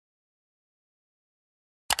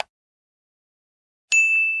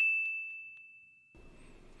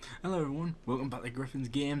Hello everyone, welcome back to Griffin's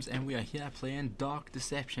Games, and we are here playing Dark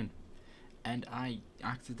Deception. And I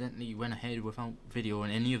accidentally went ahead without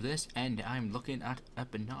videoing any of this, and I'm looking at a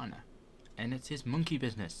banana. And it says monkey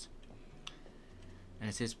business. And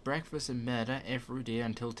it says breakfast and murder every day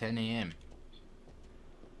until 10 AM.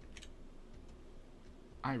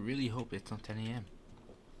 I really hope it's not 10 AM.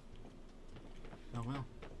 Oh well.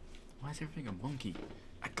 Why is everything a monkey?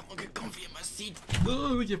 I can't get comfy in my seat.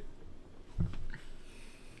 Oh, you.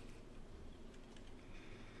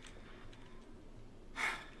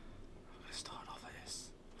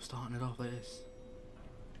 Starting it off like this.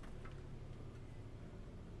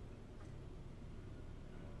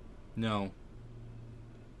 No.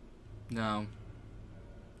 No.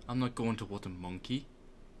 I'm not going towards a monkey.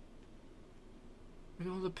 Look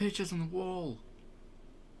at all the pictures on the wall.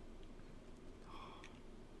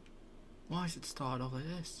 Why is it started off like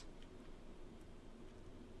this?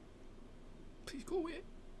 Please go away.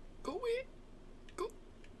 Go away.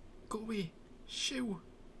 Go away. Shoo.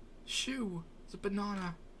 Shoo. It's a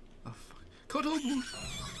banana. Oh fuck. Cuddle!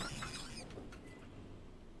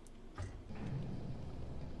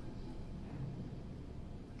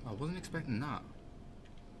 I wasn't expecting that.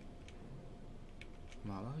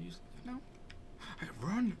 Am I allowed to use it now? Hey,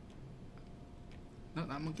 run! No,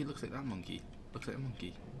 that monkey looks like that monkey. Looks like a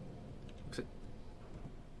monkey. Looks like...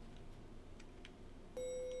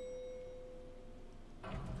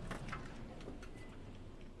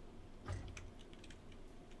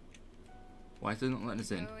 Why is it not letting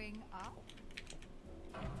us in?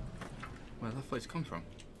 Where the flights come from?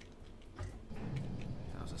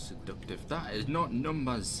 That was a seductive. That is not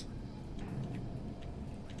numbers.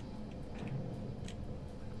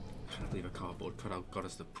 I can't believe a cardboard cutout got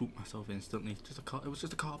us to poop myself instantly. It was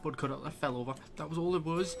just a cardboard cutout that fell over. That was all it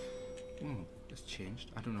was. Oh, it's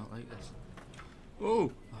changed. I do not like this.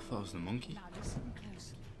 Oh, I thought it was the monkey. Now listen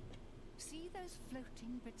closely. See those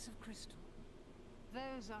floating bits of crystal?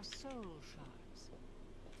 Those are soul shards.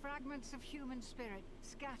 Fragments of human spirit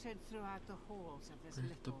scattered throughout the halls of this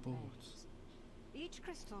little maze. Each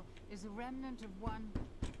crystal is a remnant of one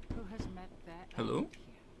who has met their end here.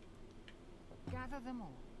 Gather them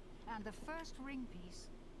all, and the first ring piece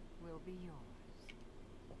will be yours.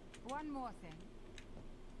 One more thing.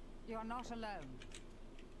 You're not alone.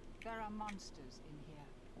 There are monsters in here,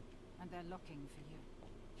 and they're looking for you.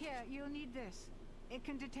 Here, you'll need this. It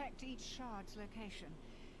can detect each shard's location.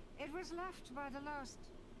 It was left by the last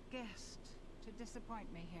guest to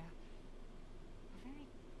disappoint me here. A very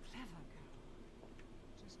clever girl,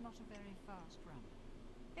 just not a very fast runner.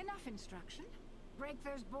 Enough instruction. Break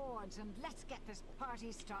those boards and let's get this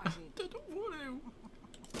party started. I don't want to.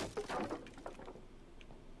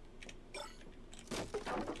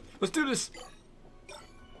 Let's do this.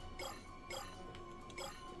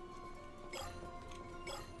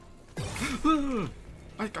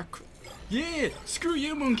 Yeah! Screw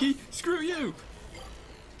you, monkey! Screw you!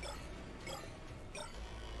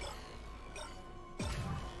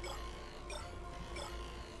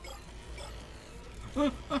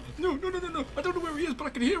 No! I don't know where he is, but I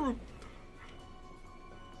can hear him!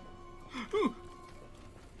 Oh,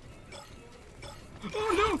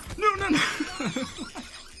 oh no! It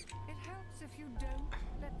helps if you don't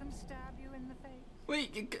let them stab you in the face.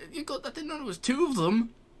 Wait, you got that? I didn't know there was two of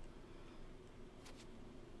them!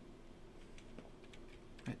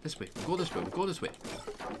 Right, this way. We'll go this way. We'll go this way.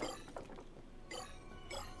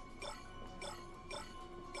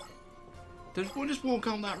 There's one just walk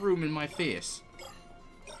out that room in my face.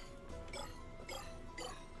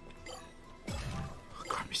 Oh,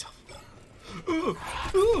 grab myself. Oh,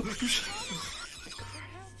 oh. It helps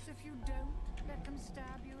if you don't let them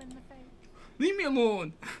stab you in the face. Leave me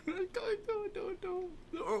alone. Don't. Don't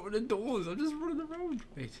open the doors. I'm just running around.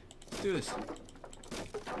 Wait, let's do this.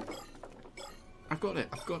 I've got it.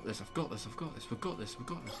 I've got this. We've got this.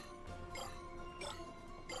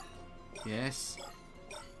 Yes.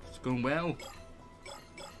 It's going well.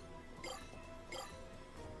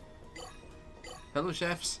 Hello,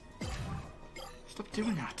 chefs. Stop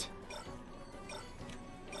doing that.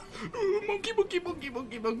 Oh, monkey.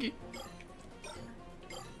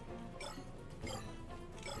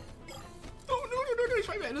 Oh, no. It's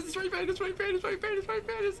right there. No.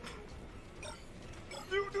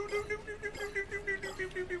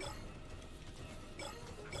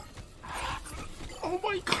 Oh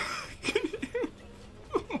my god.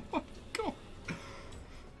 Oh my god.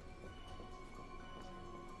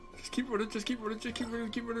 Just keep running.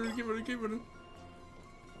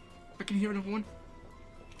 I can hear another one.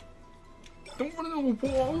 Don't run into a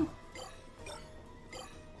wall.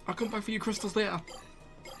 I'll come back for your crystals later.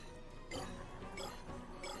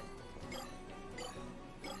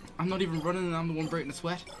 I'm not even running and I'm the one breaking the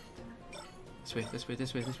sweat. This way, this way,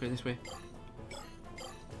 this way, this way, this way.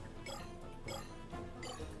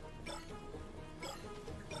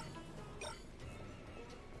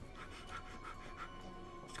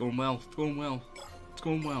 It's going well, it's going well, it's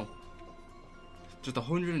going well. Just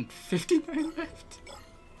 159 left.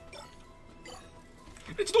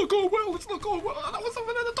 It's not going well, it's not going well. That was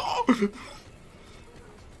something in the door.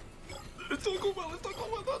 It's not going well, it's not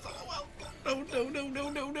going well, it's not going well. No, no, no, no,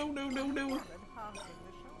 no, no, no, no, no. I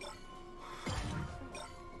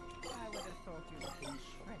would have thought you'd have been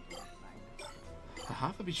shredded by now. I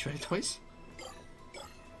have, I've been shredded twice.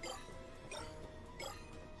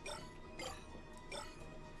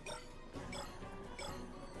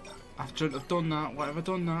 I shouldn't have done that. Why have I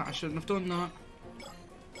done that? I shouldn't have done that.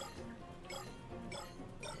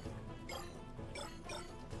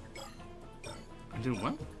 I'm doing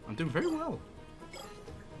well. I'm doing very well.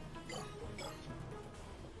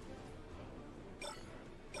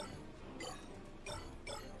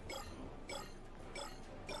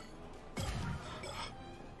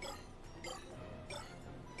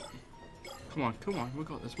 Come on, come on. We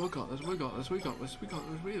got this. We got this. We got this. We got this. We got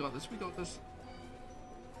this. We got this. We got this.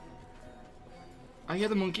 I hear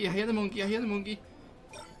the monkey. I hear the monkey. I hear the monkey.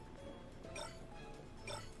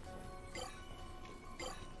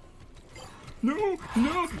 No,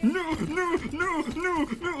 no, no, no, no, no,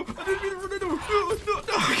 no. I didn't mean to run it over. No, no,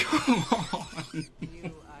 no. Come on.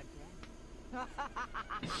 You are dead.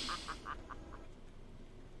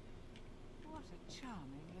 What a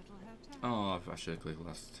charming little hotel. Oh, I should have clicked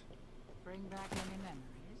last. Bring back any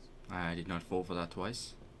memories? I did not fall for that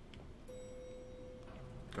twice.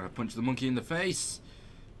 Gotta punch the monkey in the face.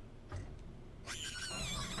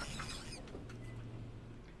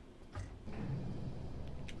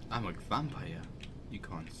 I'm a vampire. You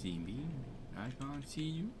can't see me. I can't see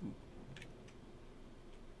you.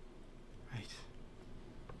 Right.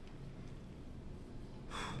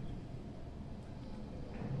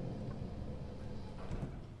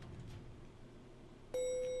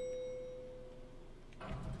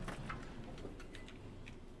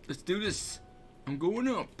 Let's do this. I'm going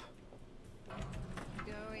up.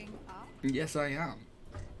 Going up? Yes, I am.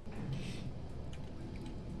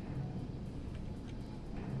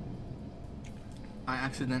 I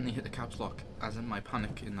accidentally hit the caps lock, as in my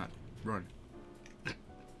panic in that run.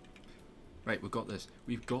 Right, we've got this.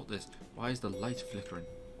 We've got this. Why is the light flickering?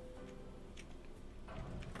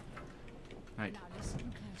 Right. Now listen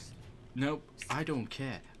closely. Nope, I don't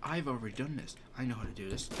care. I've already done this. I know how to do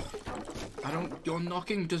this. I don't. Your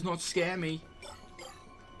knocking does not scare me.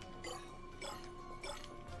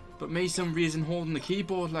 But me, some reason, holding the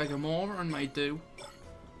keyboard like a moron might do.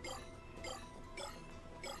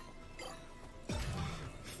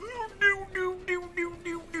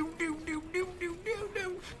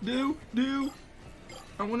 No.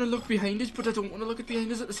 I want to look behind us, but I don't want to look at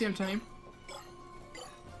behind us at the same time.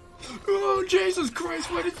 Oh, Jesus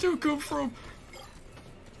Christ, where did you come from?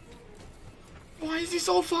 Why is he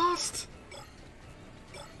so fast?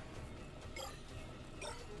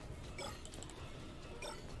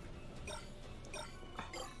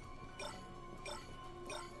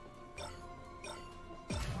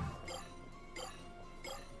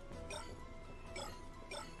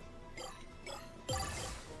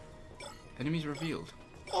 Enemies revealed.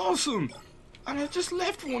 Awesome! And I just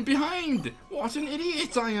left one behind! What an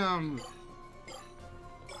idiot I am!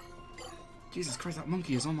 Jesus Christ, that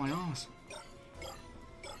monkey is on my arse.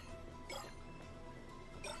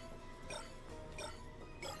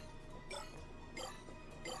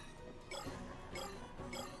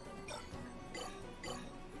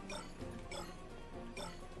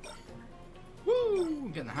 Woo!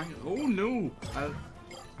 I'm getting the hang of it. Oh no!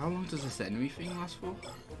 How long does this enemy thing last for?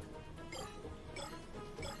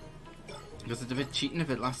 Because it's a bit cheating if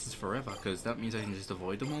it lasts forever, because that means I can just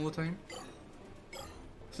avoid them all the time.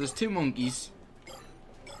 So there's two monkeys.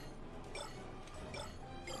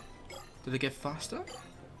 Do they get faster?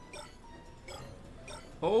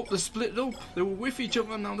 Oh, they're split up. They were with each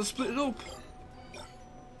other, now they're split up.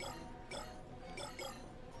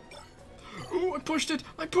 Oh, I pushed it.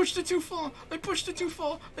 I pushed it too far. I pushed it too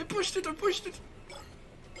far. I pushed it. I pushed it.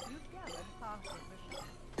 You gathered half of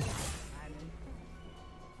the shop. I'm impressed.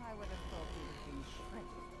 I would have thought you'd have been shredded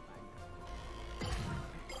by now.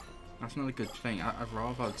 That's not a good thing. I'd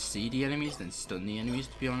rather see the enemies than stun the enemies,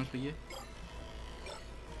 to be honest with you.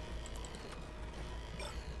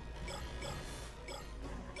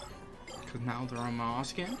 Because now they're on my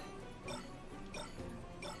arse again.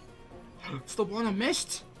 It's the one I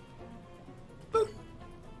missed! Boop.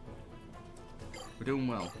 We're doing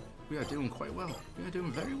well. We are doing quite well. We are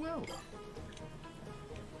doing very well.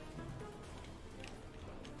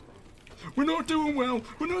 We're not doing well.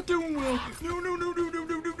 We're not doing well. No, no, no, no, no, no,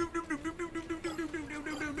 no, no, no, no, no, no,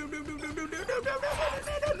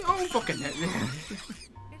 oh, fucking hell. It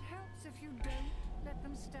helps if you don't let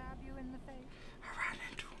them stab you in the face. I ran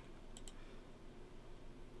into him.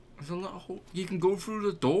 There's a lot of hole. You can go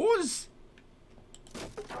through the doors?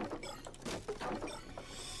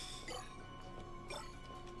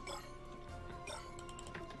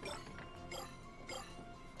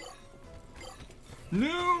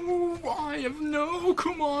 No, I have no,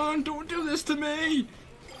 come on, don't do this to me.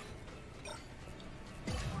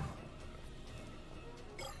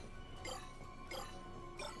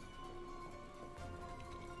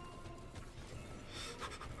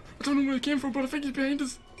 I don't know where it came from, but I think he's behind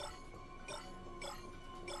us.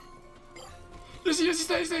 Yes, yes,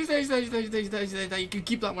 stay. You can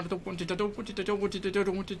keep that one. I don't want it.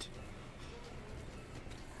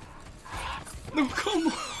 No, come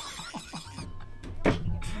on.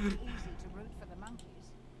 Easy to root for the monkeys.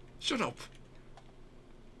 Shut up.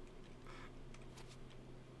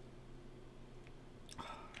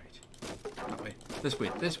 Right. That way. This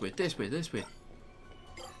way.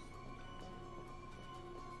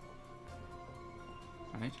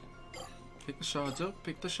 Right. Pick the shards up,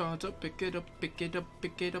 pick it up.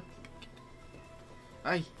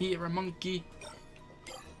 I hear a monkey.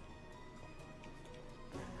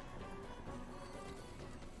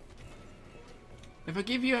 If I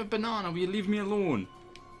give you a banana, will you leave me alone?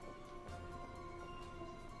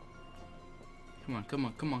 Come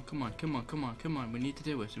on. We need to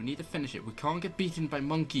do it. We need to finish it. We can't get beaten by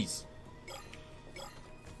monkeys.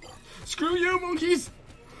 Screw you, monkeys!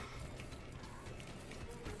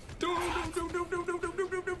 No,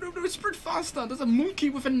 sprint faster! There's a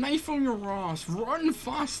monkey with a knife on your ass! Run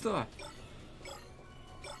faster!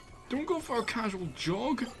 Don't go for a casual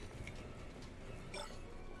jog!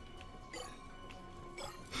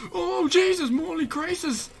 Oh, Jesus, Molly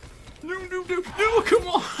Graces! No, come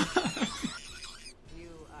on!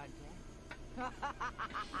 You are dead.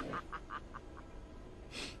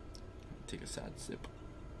 Take a sad sip.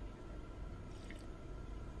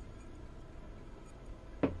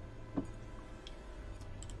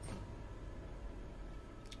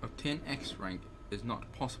 Obtain X rank is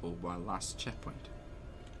not possible while last checkpoint.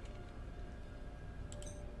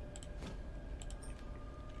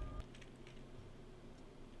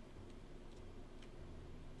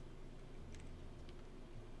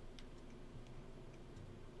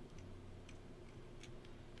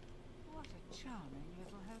 What a charming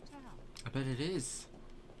little hotel. I bet it is.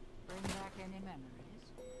 Bring back any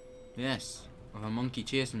memories? Yes, of a monkey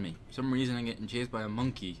chasing me. For some reason I'm getting chased by a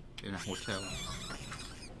monkey in a hotel.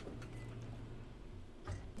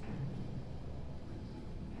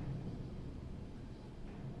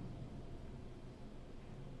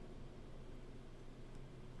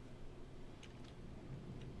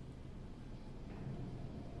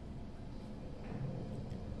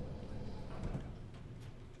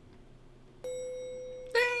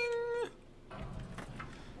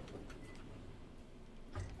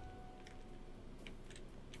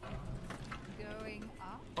 Going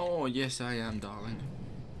up? Oh, yes, I am, darling.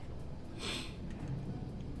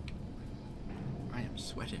 I am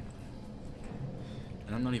sweating.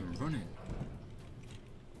 And I'm not even running.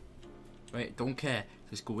 Right, don't care.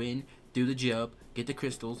 Just go in, do the job, get the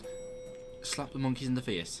crystals, slap the monkeys in the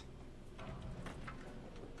face.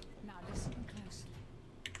 Now listen closely.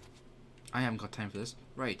 I haven't got time for this.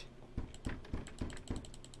 Right.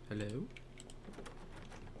 Hello?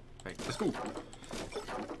 Right, let's go.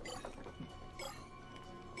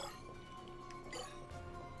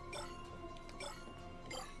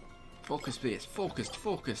 Focus, please. Focused.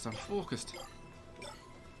 I'm focused.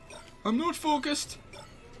 I'm not focused.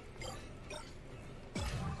 No.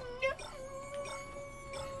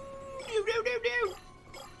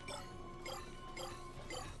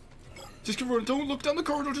 Just go run. Don't look down the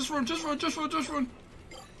corridor. Just run.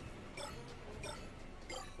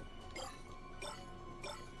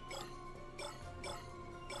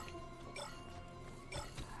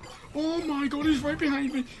 Oh my God, he's right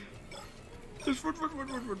behind me. Just run.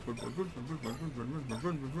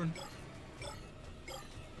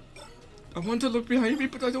 I want to look behind me,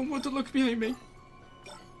 but I don't want to look behind me.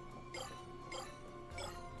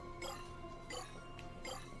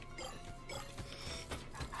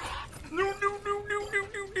 No.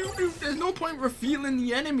 There's no point revealing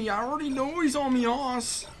the enemy. I already know he's on my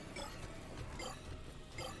arse.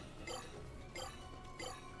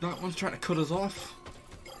 That one's trying to cut us off.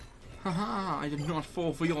 Haha, I did not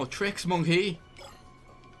fall for your tricks, monkey.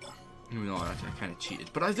 No, I kind of cheated,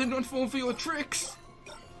 but I did not fall for your tricks.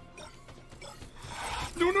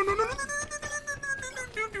 No.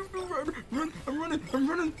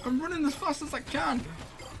 I'm running as fast as I can.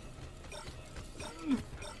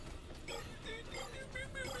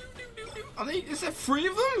 Is there 3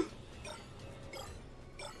 of them?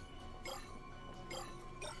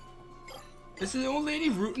 Is the old lady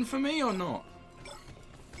rooting for me or not?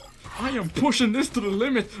 I am pushing this to the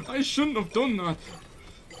limit. I shouldn't have done that.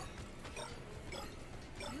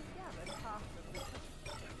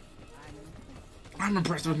 I'm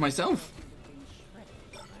impressed with myself.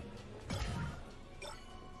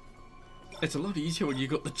 It's a lot easier when you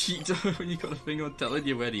got the cheat, when you got a thing on telling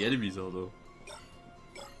you where the enemies are though.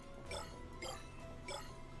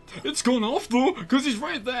 It's gone off though, because he's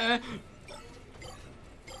right there.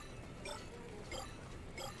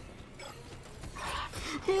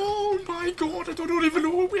 Oh my god, I don't even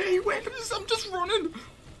know where he went. I'm just running.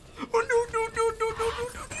 Oh no.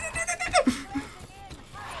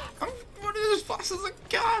 I'm running as fast as I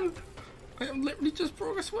can. I am literally just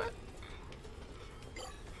broke a sweat.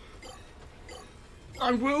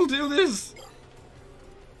 I will do this.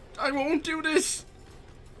 I won't do this.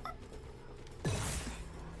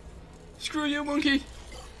 Screw you, monkey.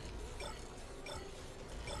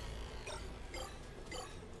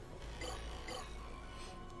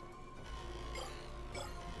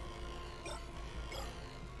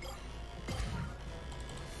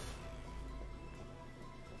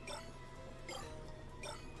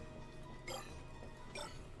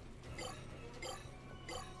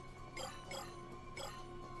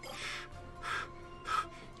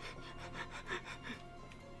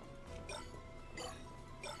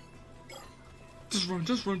 Just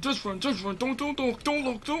run. Don't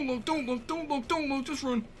look, just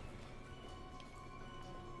run.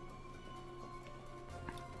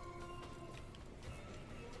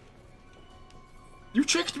 You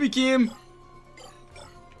tricked me, game.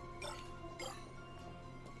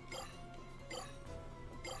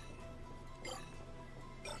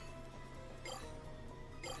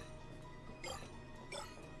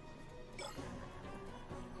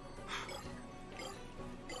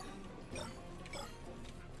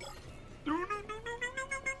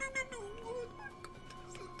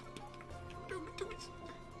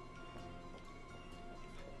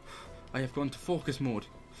 I have gone to focus mode.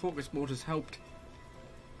 Focus mode has helped.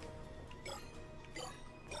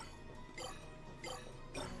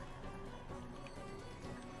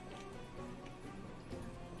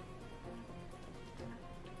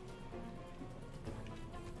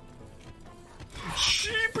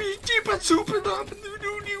 Sheepy, jeepy, super up.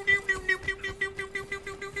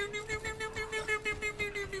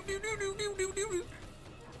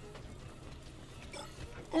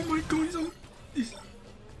 Oh my god,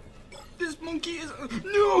 this monkey is...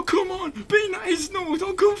 No, come on! Be nice! No,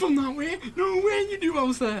 don't come from that way! No way, you do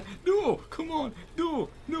else there! No, come on! No!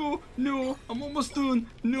 I'm almost done!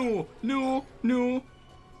 No! No! Oh no!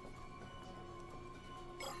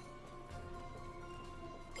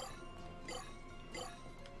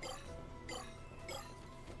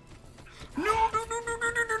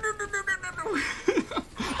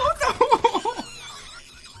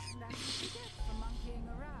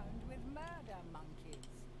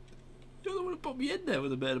 You're the one who put me in there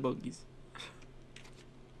with the murder monkeys.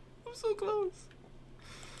 I'm so close.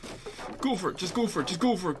 Go for it, just go for it.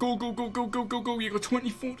 Go. You got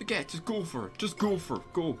 24 to get, just go for it.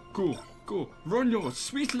 Go. Run your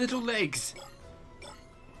sweet little legs.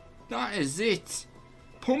 That is it.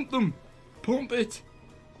 Pump them. Pump it.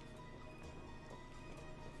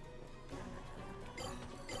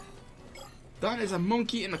 That is a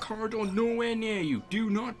monkey in a corridor nowhere near you.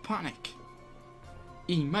 Do not panic.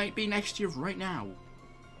 He might be next to you right now.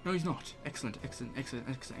 No, he's not. Excellent.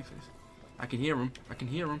 I can hear him.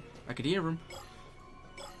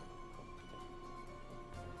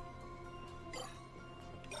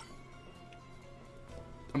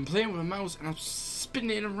 I'm playing with a mouse and I'm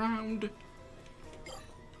spinning it around.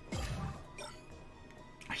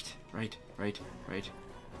 Right.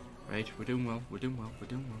 We're doing well. We're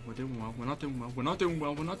not doing well.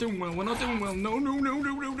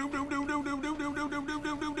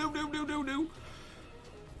 No.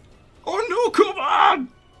 Oh no, come on!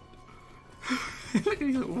 Look at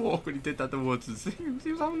his little walk when he did that towards us. He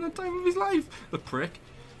was having the time of his life. The prick.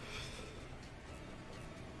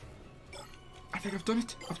 I think I've done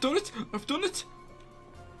it.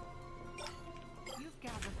 You've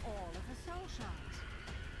gathered all of the soul shards.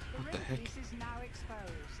 What the heck? Piece is now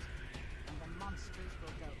exposed, and the monsters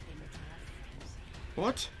will go into a frenzy.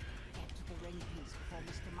 What? Get to the ring piece before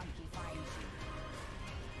Mr. Monkey finds you.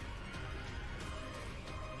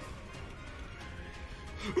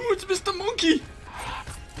 Oh, it's Mr. Monkey!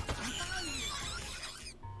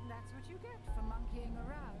 That's what you get for monkeying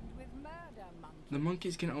around with The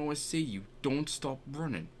monkeys can always see you. Don't stop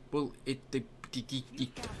running. Well, You've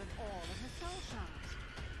gathered all of the soul shards.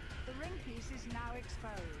 The ring piece is now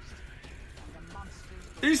exposed. And the monsters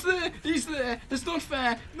will He's there! He's there! It's not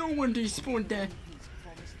fair! No wonder he spawned there. piece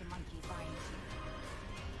before Mr. Monkey finds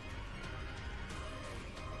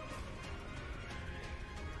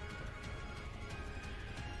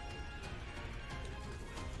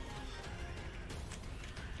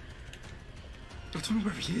you. I don't know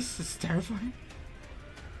where he is. It's terrifying.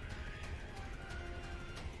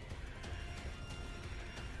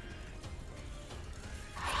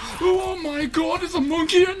 Oh my god, there's a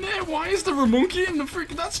monkey in there! Why is there a monkey in the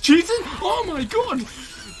freaking... That's cheating! Oh my god! That's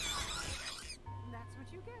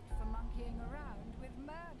what you get for monkeying around with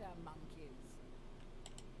murder monkeys.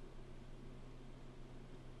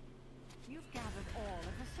 You've gathered all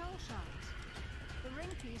of the soul shards. The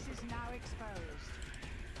ring piece is now exposed.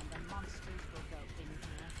 And the monsters will go into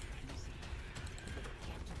a frenzy.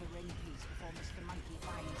 Get to the ring piece before Mr. Monkey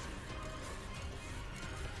finds you.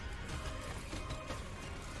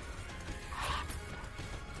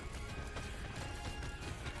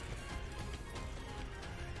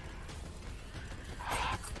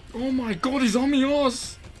 Oh my god, he's on me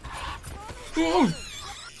ass! Oh!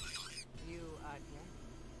 You are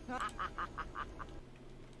dead.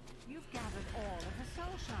 You've gathered all of the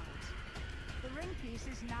soul shards. The ring piece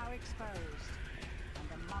is now exposed. And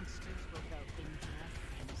the monsters will go into a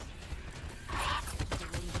frenzy. The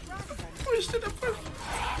ring piece Push to the push!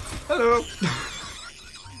 Hello!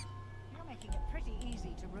 You're making it pretty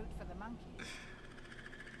easy to root for the monkeys.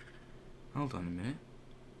 Hold on a minute.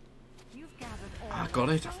 You've gathered all I of got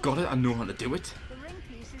the it, soul I've got it, I know how to do it. The ring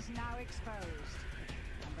piece is now exposed.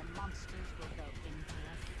 And the monsters will go into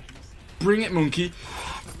a frenzy. Bring it, monkey! The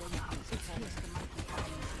ring piece before Mr. Monkey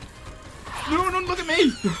finds you. No, don't look at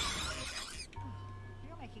me!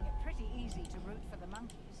 You're making it pretty easy to root for the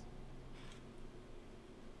monkeys.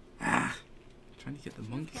 Ah, trying to get the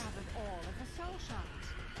You've monkey. gathered all of the soul shards.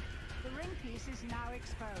 The ring piece is now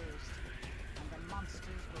exposed. And the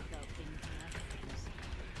monsters will go into a frenzy.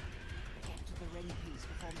 Get to the ring piece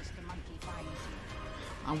before Mr. Monkey finds you.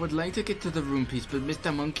 I would like to get to the room piece, but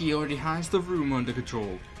Mr. Monkey already has the room under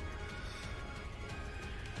control.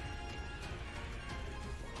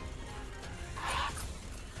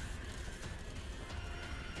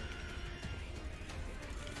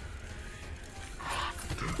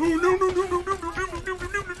 Oh no no no no no no no no no no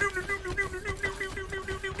no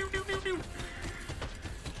no no!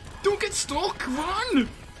 Don't get stuck! Run!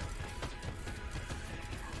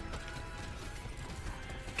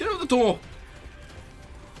 Get out the door!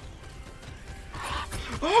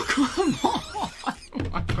 Oh come on!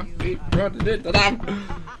 I can't keep running into them!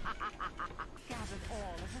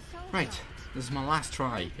 Right, this is my last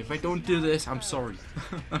try. If I don't do this, I'm sorry.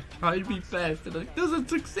 I'm trying to be best and it doesn't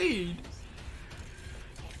succeed.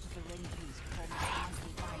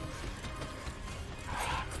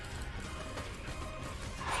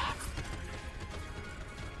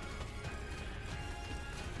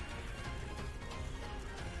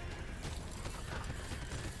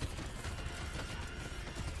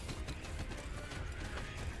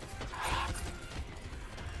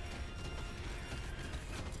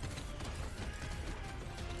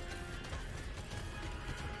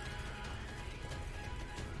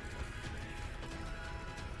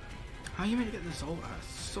 How are you meant to get this all?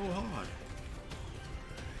 It's so hard.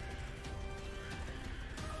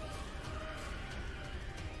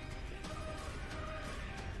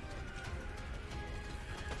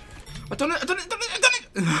 I done it! I done it! I done it! I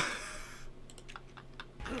done it!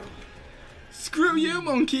 Screw you,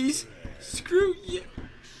 monkeys! Screw you!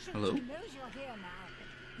 Hello? He knows you're here now.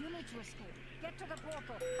 You need to escape. Get to the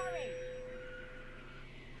portal. Hurry!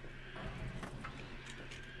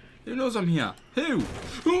 Who knows I'm here? Who?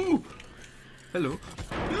 Ooh! Hello?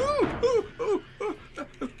 Ooh! Ooh! Ooh!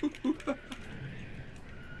 Ooh!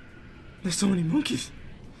 There's so many monkeys.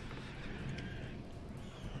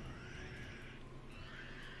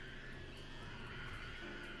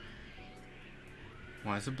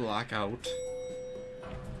 Why is it black out?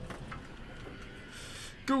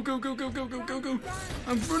 Go, go, go, go, go, go, go, go!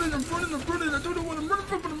 I'm running, I'm running, I'm running! I don't know what I'm running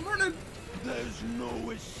from, but I'm running! There's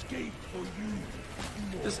no escape for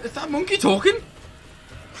you. Is that monkey talking?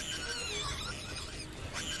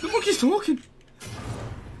 The monkey's talking!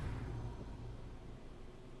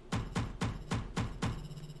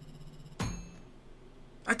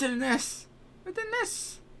 I did an S! I did an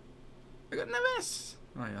S! I got an MS!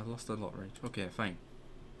 Right, I lost a lot, right? Okay, fine.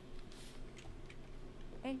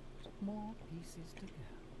 8 more pieces to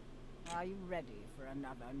go. Are you ready for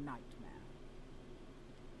another nightmare?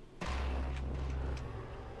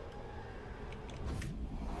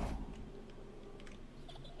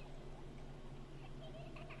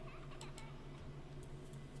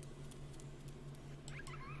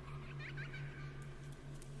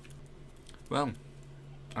 well,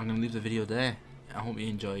 I'm going to leave the video there. I hope you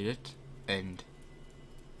enjoyed it, and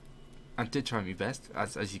I did try my best,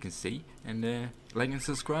 as you can see. And like and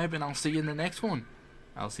subscribe, and I'll see you in the next one.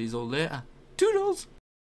 I'll see you all later. Toodles!